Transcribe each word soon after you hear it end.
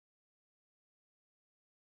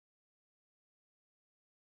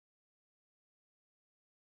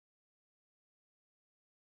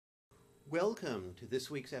Welcome to this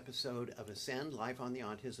week's episode of Ascend Life on the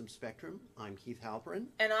Autism Spectrum. I'm Keith Halperin.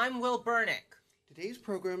 And I'm Will Burnick. Today's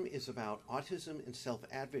program is about autism and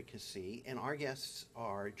self-advocacy, and our guests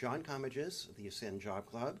are John Comegys of the Ascend Job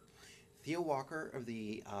Club, Theo Walker of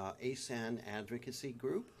the Aascend Advocacy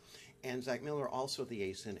Group, and Zach Miller, also of the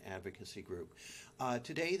Aascend Advocacy Group.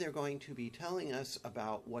 Today they're going to be telling us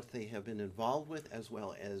about what they have been involved with, as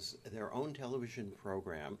well as their own television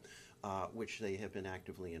program, which they have been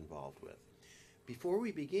actively involved with. Before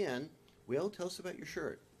we begin, Will, tell us about your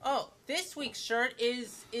shirt. Oh, this week's shirt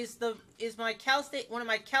is my Cal State, one of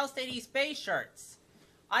my Cal State East Bay shirts.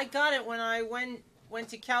 I got it when I went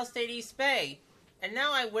to Cal State East Bay, and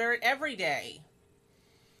now I wear it every day.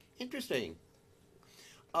 Interesting.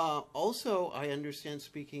 Also, I understand,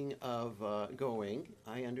 speaking of going,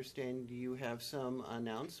 I understand you have some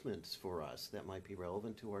announcements for us that might be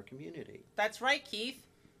relevant to our community. That's right, Keith.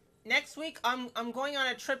 Next week, I'm going on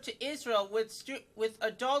a trip to Israel with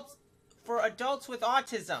adults with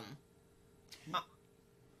autism.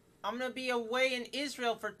 I'm going to be away in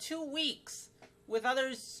Israel for 2 weeks with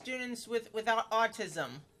other students without autism.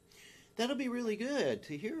 That'll be really good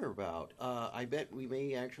to hear about. I bet we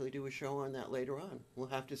may actually do a show on that later on. We'll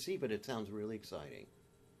have to see, but it sounds really exciting.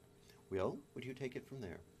 Will, would you take it from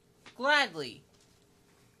there? Gladly.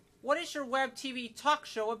 What is your web TV talk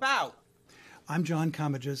show about? I'm John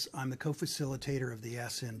Comegys. I'm the co-facilitator of the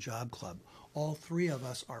Aascend Job Club. All three of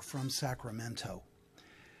us are from Sacramento.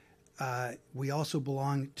 We also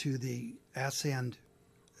belong to the Aascend,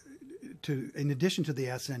 in addition to the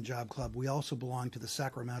Aascend Job Club, we also belong to the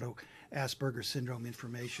Sacramento Asperger Syndrome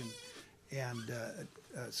Information and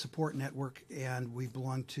Support Network, and we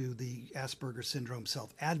belong to the Asperger Syndrome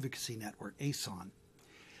Self-Advocacy Network, ASON.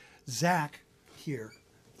 Zach here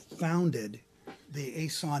founded the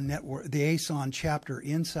ASON network, the ASON chapter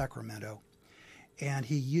in Sacramento, and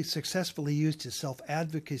he successfully used his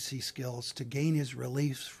self-advocacy skills to gain his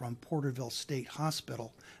release from Porterville State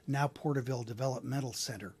Hospital, now Porterville Developmental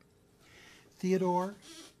Center. Theodore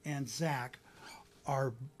and Zach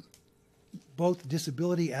are both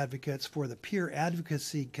disability advocates for the Peer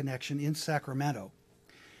Advocacy Connection in Sacramento.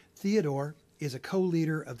 Theodore is a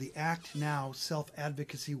co-leader of the Act Now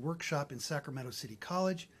Self-Advocacy Workshop in Sacramento City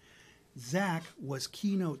College. Zach was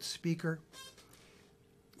keynote speaker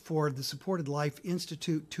for the Supported Life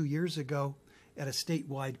Institute 2 years ago at a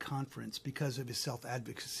statewide conference because of his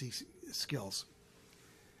self-advocacy skills.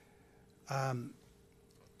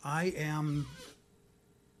 I am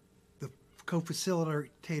the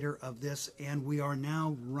co-facilitator of this, and we are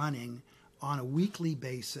now running on a weekly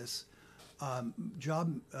basis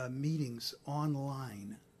job meetings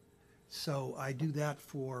online. So I do that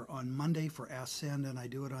on Monday for Aascend, and I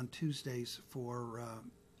do it on Tuesdays for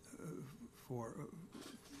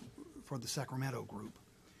the Sacramento group.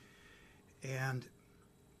 And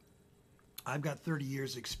I've got 30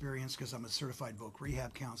 years experience because I'm a certified voc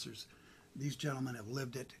rehab counselor. These gentlemen have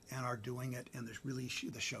lived it and are doing it, and there's really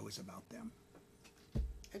the show is about them.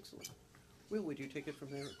 Excellent. Will, would you take it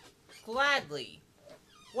from there? Gladly.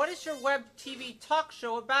 What is your web TV talk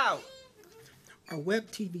show about? Our web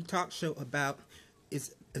TV talk show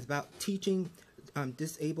is about teaching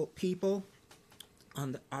disabled people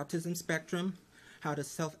on the autism spectrum how to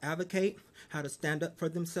self-advocate, how to stand up for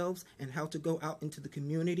themselves, and how to go out into the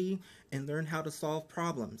community and learn how to solve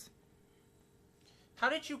problems. How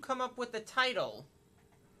did you come up with the title?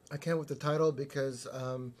 I came up with the title because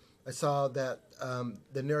I saw that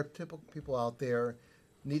the neurotypical people out there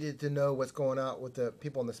needed to know what's going on with the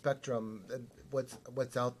people on the spectrum,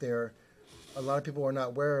 what's out there. A lot of people are not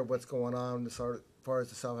aware of what's going on as far as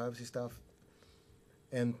the self-advocacy stuff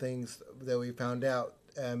and things that we found out.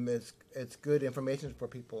 It's good information for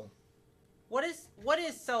people. What is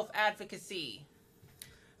self-advocacy?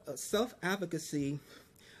 Self-advocacy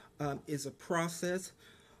is a process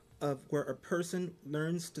of where a person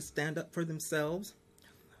learns to stand up for themselves,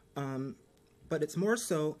 but it's more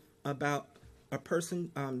so about a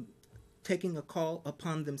person taking a call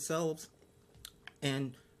upon themselves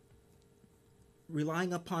and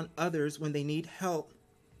relying upon others when they need help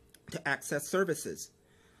to access services.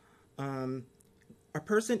 A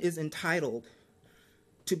person is entitled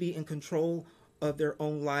to be in control of their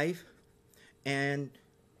own life and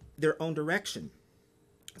their own direction.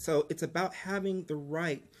 So it's about having the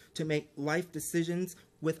right to make life decisions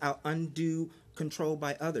without undue control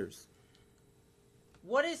by others.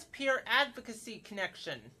 What is Peer Advocacy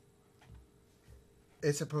Connection?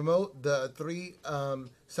 It's to promote the 3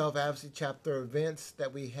 self-advocacy chapter events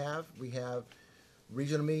that we have. We have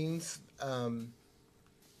regional meetings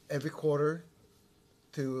every quarter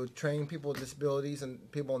to train people with disabilities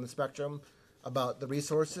and people on the spectrum about the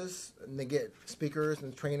resources, and they get speakers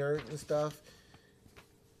and trainers and stuff.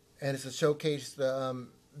 And it's to showcase what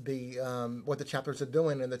the chapters are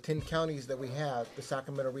doing in the 10 counties that we have, the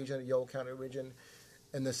Sacramento region, the Yolo County region,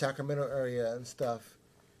 and the Sacramento area and stuff.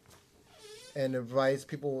 And it provides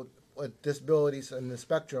people with disabilities in the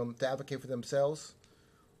spectrum to advocate for themselves,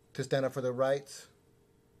 to stand up for their rights.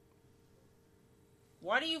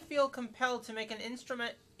 Why do you feel compelled to make an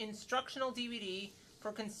instructional DVD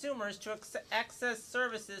for consumers to access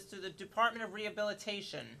services through the Department of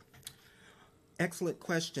Rehabilitation? Excellent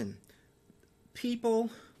question. People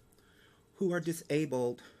who are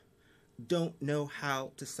disabled don't know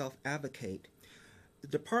how to self-advocate. The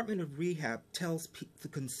Department of Rehab tells the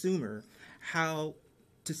consumer how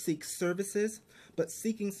to seek services, but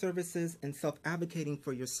seeking services and self-advocating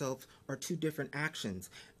for yourself are two different actions.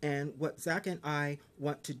 And what Zach and I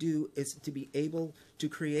want to do is to be able to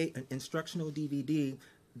create an instructional DVD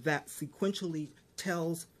that sequentially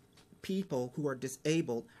tells people who are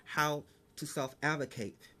disabled how to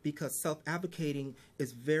self-advocate, because self-advocating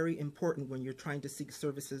is very important when you're trying to seek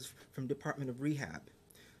services from Department of Rehab.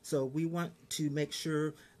 So we want to make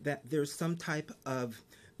sure that there's some type of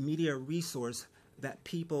media resource that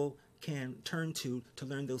people can turn to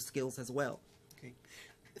learn those skills as well. Okay.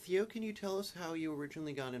 Theo, can you tell us how you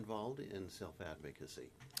originally got involved in self-advocacy?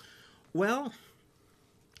 Well,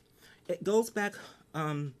 it goes back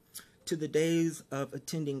to the days of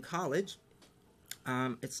attending college.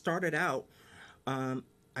 I started out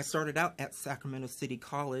at Sacramento City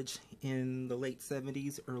College in the late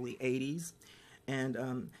 70s, early 80s.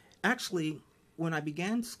 And actually, when I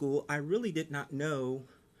began school, I really did not know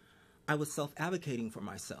I was self-advocating for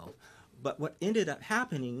myself. But what ended up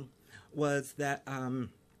happening was that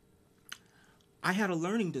I had a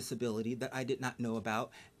learning disability that I did not know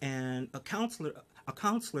about, and a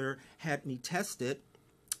counselor had me tested,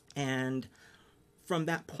 and from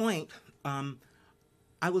that point,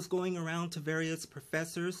 I was going around to various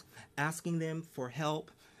professors, asking them for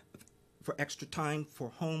help, for extra time for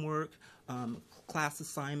homework, class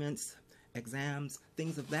assignments, exams,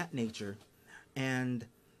 things of that nature, and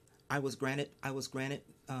I was granted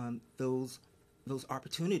those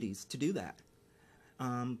opportunities to do that.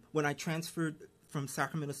 When I transferred from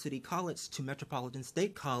Sacramento City College to Metropolitan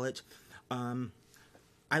State College,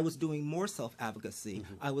 I was doing more self-advocacy.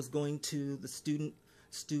 Mm-hmm. I was going to the student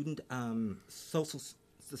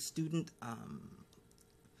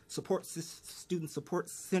support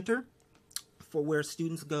center, for where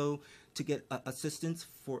students go to get assistance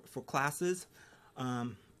for classes.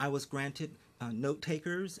 I was granted note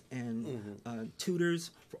takers and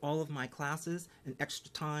tutors for all of my classes and extra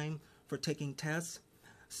time for taking tests.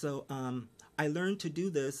 So I learned to do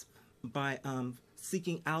this by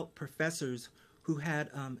seeking out professors who had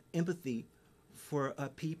empathy for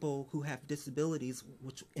people who have disabilities,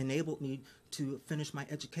 which enabled me to finish my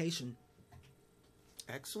education.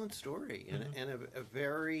 Excellent story, and a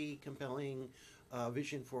very compelling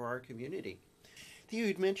vision for our community. Theo,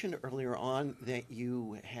 you'd mentioned earlier on that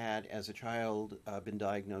you had, as a child, been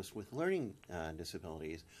diagnosed with learning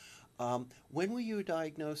disabilities. When were you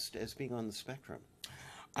diagnosed as being on the spectrum?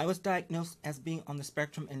 I was diagnosed as being on the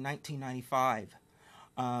spectrum in 1995.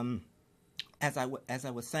 As I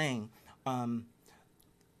was saying,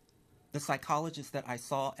 the psychologist that I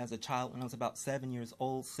saw as a child when I was about 7 years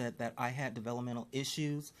old said that I had developmental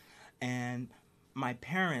issues, and my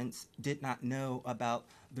parents did not know about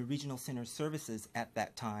the regional center services at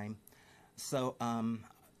that time. So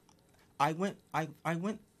I went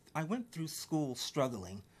through school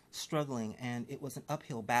struggling, and it was an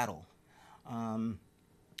uphill battle.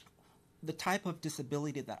 The type of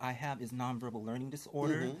disability that I have is nonverbal learning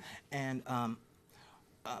disorder, and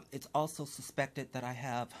it's also suspected that I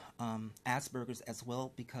have Asperger's as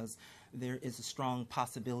well, because there is a strong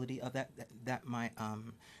possibility of that my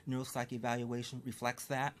neuropsych evaluation reflects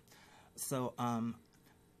that. So I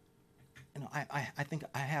think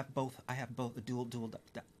I have both. I have both a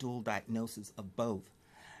dual diagnosis of both,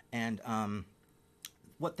 and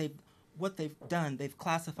what they've done, they've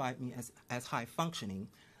classified me as high functioning,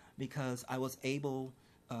 because I was able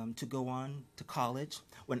to go on to college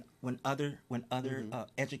when other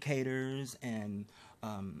educators and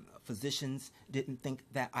physicians didn't think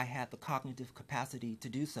that I had the cognitive capacity to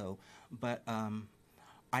do so. But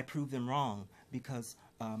I proved them wrong, because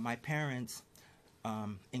my parents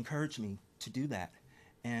encouraged me to do that,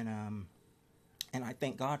 and I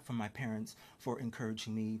thank God for my parents for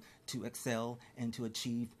encouraging me to excel and to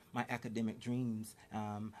achieve my academic dreams.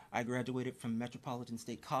 I graduated from Metropolitan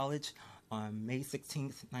State College on May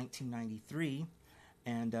 16th, 1993,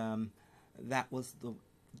 and that was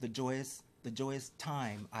the joyous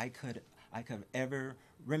time I could I could ever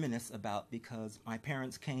reminisce about, because my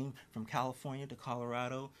parents came from California to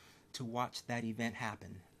Colorado to watch that event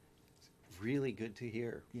happen. Really good to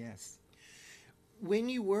hear. Yes. When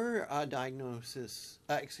you were when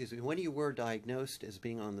you were diagnosed as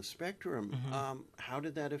being on the spectrum, how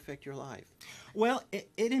did that affect your life? Well, it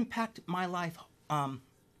impacted my life.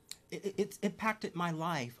 It's impacted my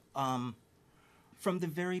life from the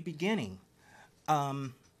very beginning.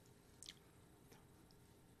 The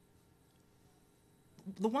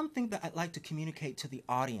one thing that I'd like to communicate to the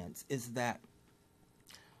audience is that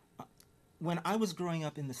when I was growing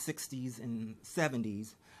up in the 60s and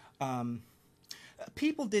 70s,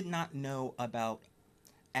 people did not know about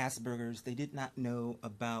Asperger's. They did not know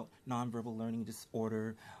about nonverbal learning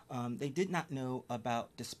disorder. They did not know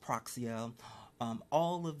about dyspraxia,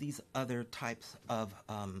 all of these other types of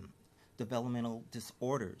developmental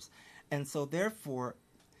disorders. And so therefore,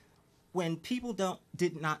 when people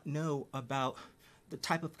did not know about the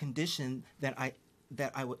type of condition that I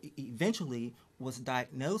eventually was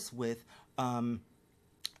diagnosed with,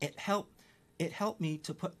 it helped me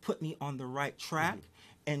to put me on the right track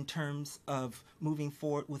in terms of moving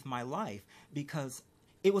forward with my life, because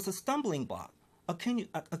it was a stumbling block, a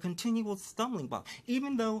continual stumbling block.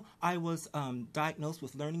 Even though I was diagnosed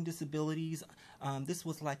with learning disabilities, this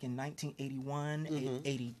was like in 1981,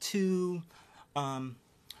 82.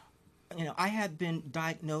 I had been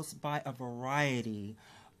diagnosed by a variety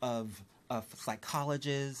of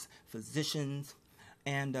psychologists, physicians,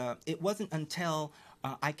 and it wasn't until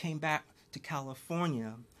I came back to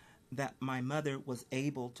California that my mother was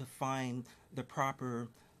able to find the proper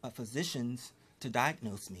physicians to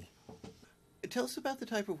diagnose me. Tell us about the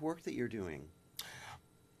type of work that you're doing.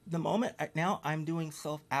 The moment now, I'm doing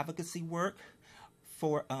self-advocacy work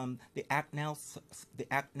for the Act Now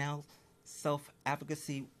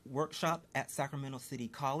self-advocacy workshop at Sacramento City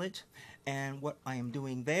College, and what I am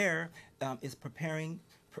doing there is preparing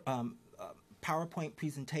PowerPoint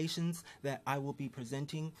presentations that I will be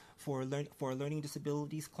presenting for a learning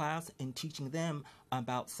disabilities class and teaching them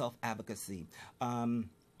about self-advocacy.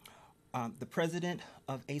 The president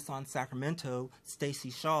of Aascend Sacramento,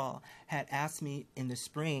 Stacy Shaw, had asked me in the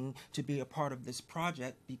spring to be a part of this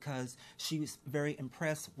project because she was very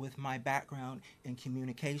impressed with my background in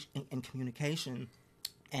communication.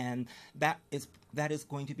 And that is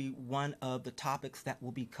going to be one of the topics that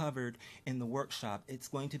will be covered in the workshop. It's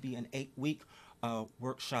going to be an 8-week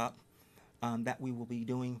workshop that we will be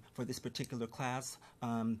doing for this particular class.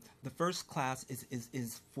 The first class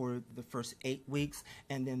is for the first 8 weeks,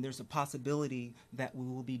 and then there's a possibility that we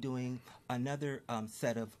will be doing another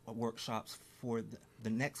set of workshops for the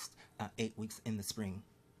next 8 weeks in the spring.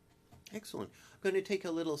 Excellent. I'm going to take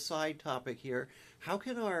a little side topic here. How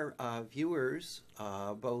can our viewers,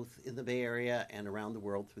 both in the Bay Area and around the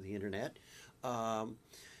world through the internet,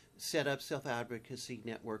 set up self-advocacy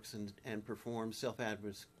networks and perform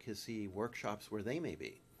self-advocacy workshops where they may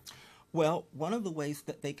be? Well, one of the ways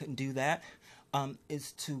that they can do that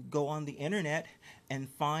is to go on the internet and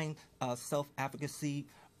find self-advocacy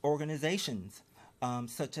organizations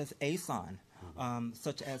such as Aascend,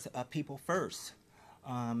 such as People First,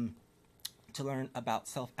 to learn about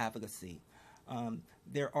self-advocacy.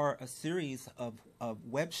 There are a series of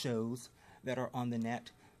web shows that are on the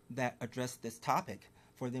net that address this topic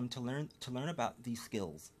for them to learn about these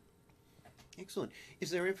skills. Excellent.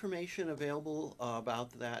 Is there information available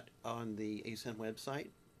about that on the Aascend website?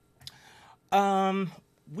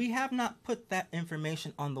 We have not put that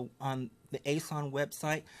information on the Aascend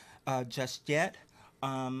website just yet.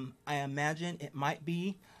 I imagine it might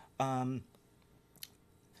be.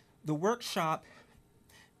 The workshop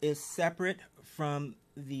is separate from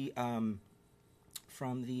the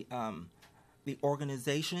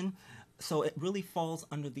organization, so it really falls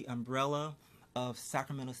under the umbrella of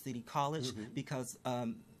Sacramento City College because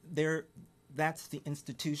that's the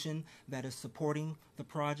institution that is supporting the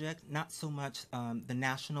project, not so much the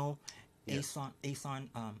national Aascend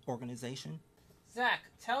organization. Zach,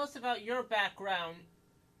 tell us about your background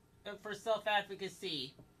for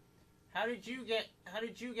self-advocacy. How did you get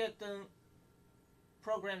the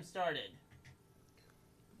program started?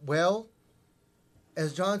 Well,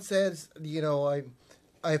 as John says,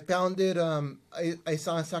 I founded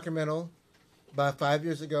Aascend Sacramento about 5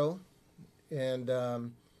 years ago, and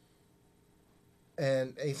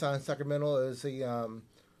Aascend Sacramento is a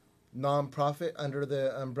nonprofit under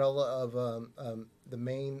the umbrella of the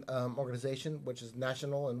main organization, which is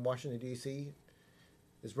national in Washington D.C.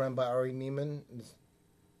 It's run by Ari Neiman,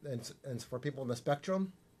 and it's for people on the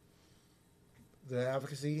spectrum. The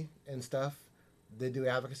advocacy and stuff, they do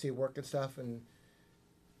advocacy work and stuff,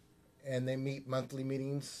 and they meet monthly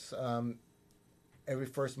meetings every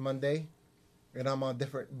first Monday. And I'm on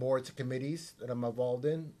different boards and committees that I'm involved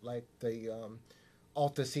in, like the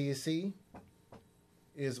Autism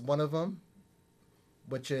is one of them,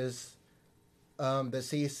 which is the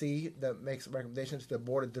CEC that makes recommendations to the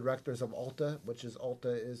board of directors of Alta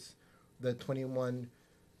is the 21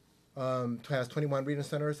 has 21 reading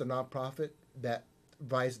centers, a nonprofit that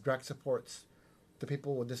provides direct supports to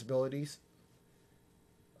people with disabilities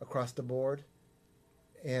across the board.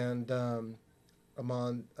 And I'm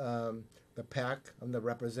on the PAC. I'm the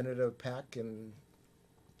representative of PAC, and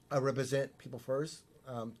I represent People First,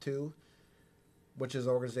 too, which is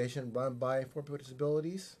an organization run by for people with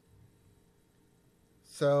disabilities.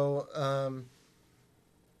 So,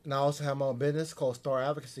 and I also have my own business called Star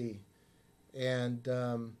Advocacy. And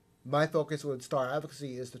my focus with Star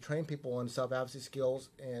Advocacy is to train people on self-advocacy skills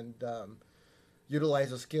and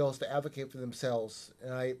utilize those skills to advocate for themselves.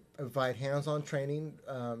 And I provide hands-on training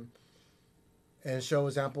and show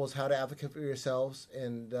examples how to advocate for yourselves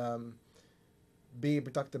and be a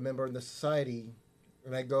productive member in the society.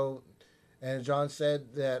 And I go, and John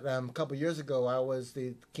said that a couple years ago I was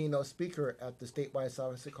the keynote speaker at the statewide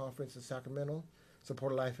self-advocacy conference in Sacramento,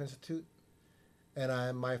 Support Life Institute.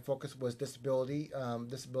 And my focus was disability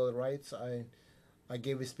rights. I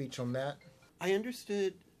gave a speech on that. I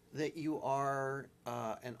understood that you are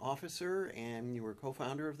an officer and you were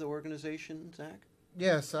co-founder of the organization, Zach?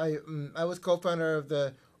 Yes, I was co-founder of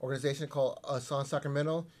the organization called Aascend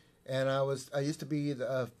Sacramento, and I used to be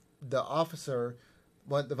the officer,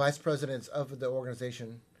 the vice presidents of the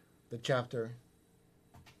organization, the chapter.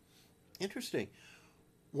 Interesting.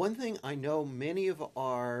 One thing I know many of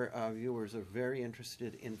our viewers are very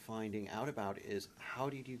interested in finding out about is how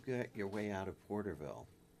did you get your way out of Porterville?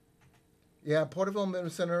 Yeah, Porterville Medical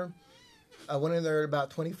Center. I went in there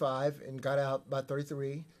about 25 and got out about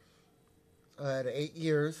 33. I had 8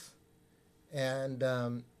 years, and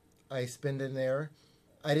I spent in there.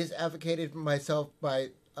 I just advocated for myself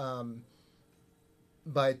by talking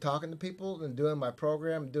to people and doing my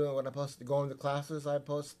program, doing what I'm supposed to, going to classes I'm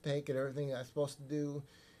supposed to take and everything I'm supposed to do.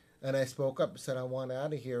 And I spoke up and said I want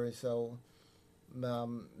out of here. And so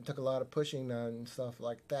it took a lot of pushing and stuff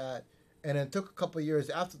like that. And it took a couple of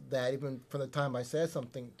years after that, even from the time I said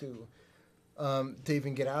something to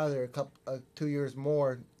even get out of there, 2 years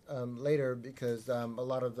more later, because a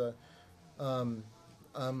lot of the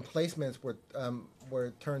placements were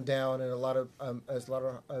turned down, and it was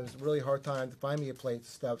a really hard time to find me a place and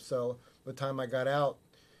stuff. So by the time I got out,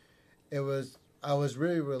 I was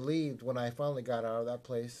really relieved when I finally got out of that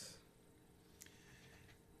place.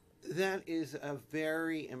 That is a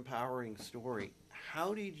very empowering story.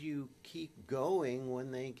 How did you keep going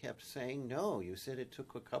when they kept saying no? You said it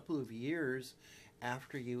took a couple of years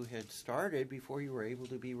after you had started before you were able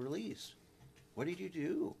to be released. What did you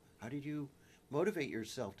do? How did you motivate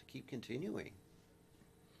yourself to keep continuing?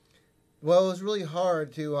 Well, it was really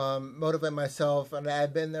hard to motivate myself, and I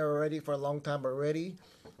had been there already for a long time already,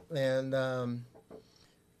 and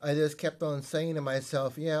I just kept on saying to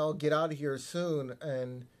myself, yeah, I'll get out of here soon,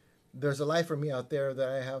 and there's a life for me out there that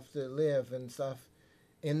I have to live and stuff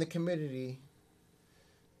in the community.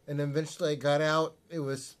 And eventually I got out. It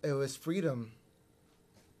was freedom.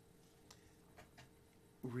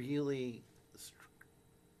 Really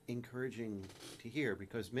encouraging to hear,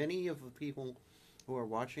 because many of the people who are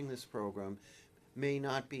watching this program may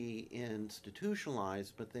not be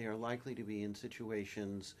institutionalized, but they are likely to be in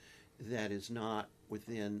situations that is not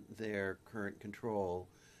within their current control,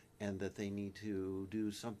 and that they need to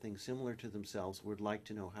do something similar to themselves, would like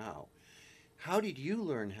to know how. How did you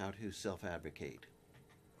learn how to self-advocate?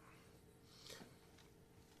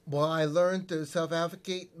 Well, I learned to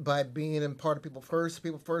self-advocate by being in part of People First.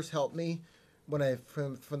 People First helped me when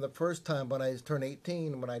from the first time when I turned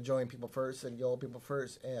 18, when I joined People First and Yo People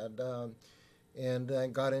First, and I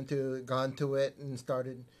got into it and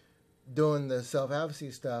started doing the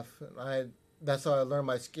self-advocacy stuff. That's how I learned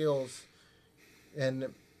my skills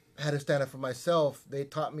and how to stand up for myself. They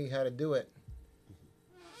taught me how to do it.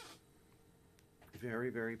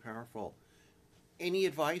 Very, very powerful. Any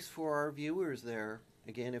advice for our viewers there?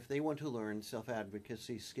 Again, if they want to learn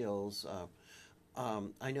self-advocacy skills,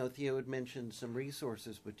 I know Theo had mentioned some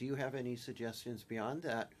resources, but do you have any suggestions beyond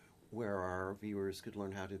that where our viewers could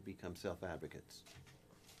learn how to become self-advocates?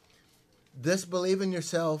 Just believe in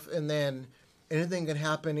yourself, and then anything can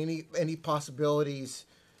happen, any possibilities.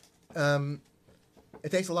 It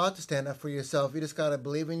takes a lot to stand up for yourself. You just got to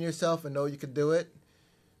believe in yourself and know you can do it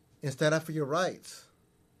and stand up for your rights.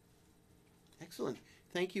 Excellent.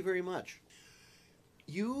 Thank you very much.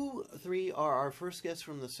 You three are our first guests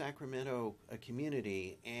from the Sacramento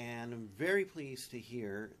community, and I'm very pleased to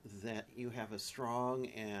hear that you have a strong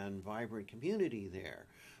and vibrant community there.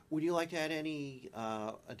 Would you like to add any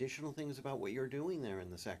additional things about what you're doing there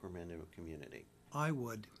in the Sacramento community? I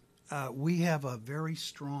would. We have a very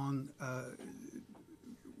strong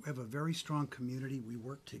community. We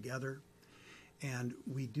work together, and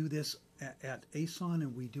we do this at Aascend,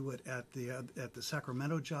 and we do it at the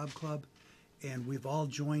Sacramento Job Club, and we've all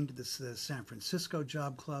joined the San Francisco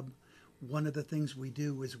Job Club. One of the things we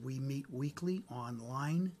do is we meet weekly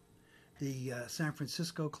online. The San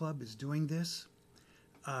Francisco Club is doing this.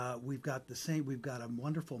 We've got a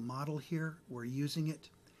wonderful model here. We're using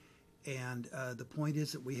it. And the point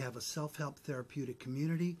is that we have a self-help therapeutic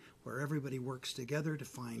community where everybody works together to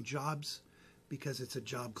find jobs because it's a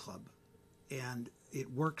job club. And it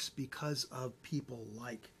works because of people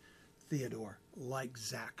like Theodore, like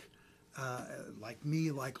Zach, like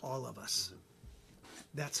me, like all of us.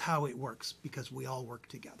 That's how it works, because we all work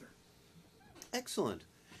together. Excellent.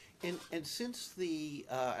 And since the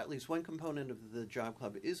at least one component of the job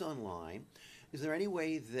club is online, is there any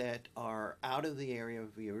way that our out of the area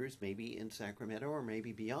viewers, maybe in Sacramento or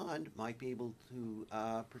maybe beyond, might be able to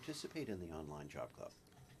participate in the online job club?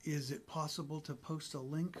 Is it possible to post a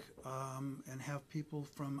link and have people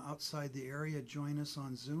from outside the area join us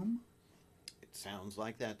on Zoom? It sounds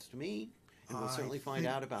like that's to me, and we'll certainly find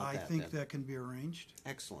out about that. I think that can be arranged.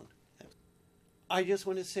 Excellent. I just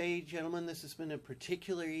want to say, gentlemen, this has been a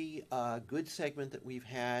particularly good segment that we've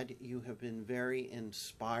had. You have been very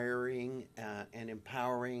inspiring and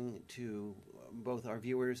empowering to both our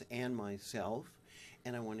viewers and myself.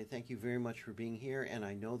 And I want to thank you very much for being here. And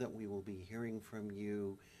I know that we will be hearing from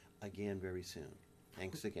you again very soon.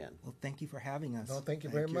 Thanks again. Well, thank you for having us. No, thank you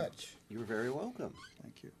very much. You're very welcome.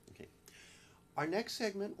 Thank you. Okay. Our next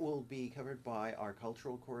segment will be covered by our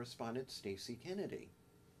cultural correspondent, Stacy Kennedy.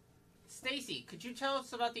 Stacy, could you tell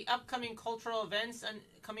us about the upcoming cultural events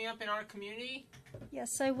coming up in our community?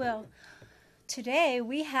 Yes, I will. Today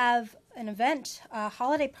we have an event, a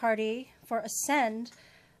holiday party for Aascend,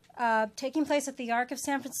 taking place at the Arc of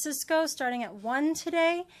San Francisco starting at 1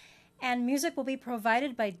 today, and music will be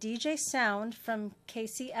provided by DJ Sound from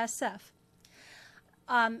KCSF.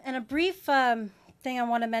 And a brief thing I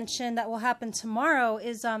want to mention that will happen tomorrow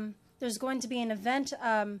is there's going to be an event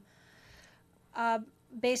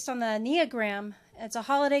based on the Enneagram. It's a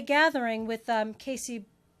holiday gathering with Casey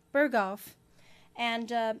Berghoff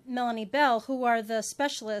and Melanie Bell, who are the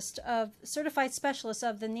certified specialists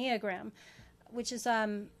of the Enneagram, which is,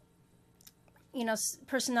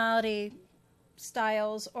 personality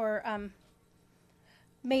styles, or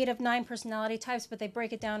made of 9 personality types, but they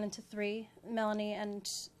break it down into 3, Melanie and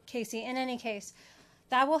Casey. In any case,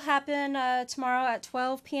 that will happen tomorrow at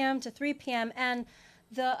 12 p.m. to 3 p.m. And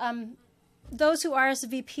those who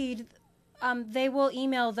RSVP'd, they will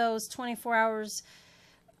email those 24 hours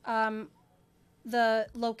the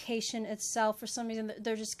location itself. For some reason,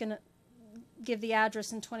 they're just going to give the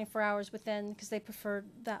address in 24 hours within, because they prefer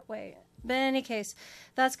that way. But in any case,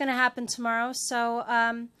 that's going to happen tomorrow. So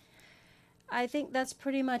I think that's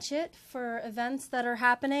pretty much it for events that are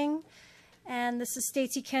happening. And this is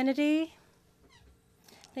Stacy Kennedy.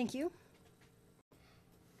 Thank you.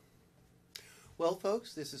 Well,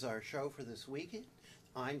 folks, this is our show for this week.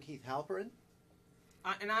 I'm Keith Halperin.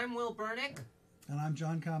 And I'm Will Burnick. And I'm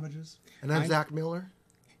John Comegys. And I'm Zach Miller.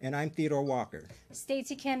 And I'm Theodore Walker.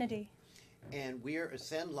 Stacy Kennedy. And we're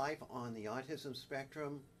Ascend Life on the Autism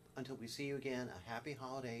Spectrum. Until we see you again, a happy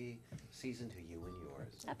holiday season to you and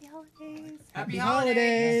yours. Happy holidays. Happy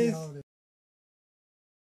holidays. Happy holidays.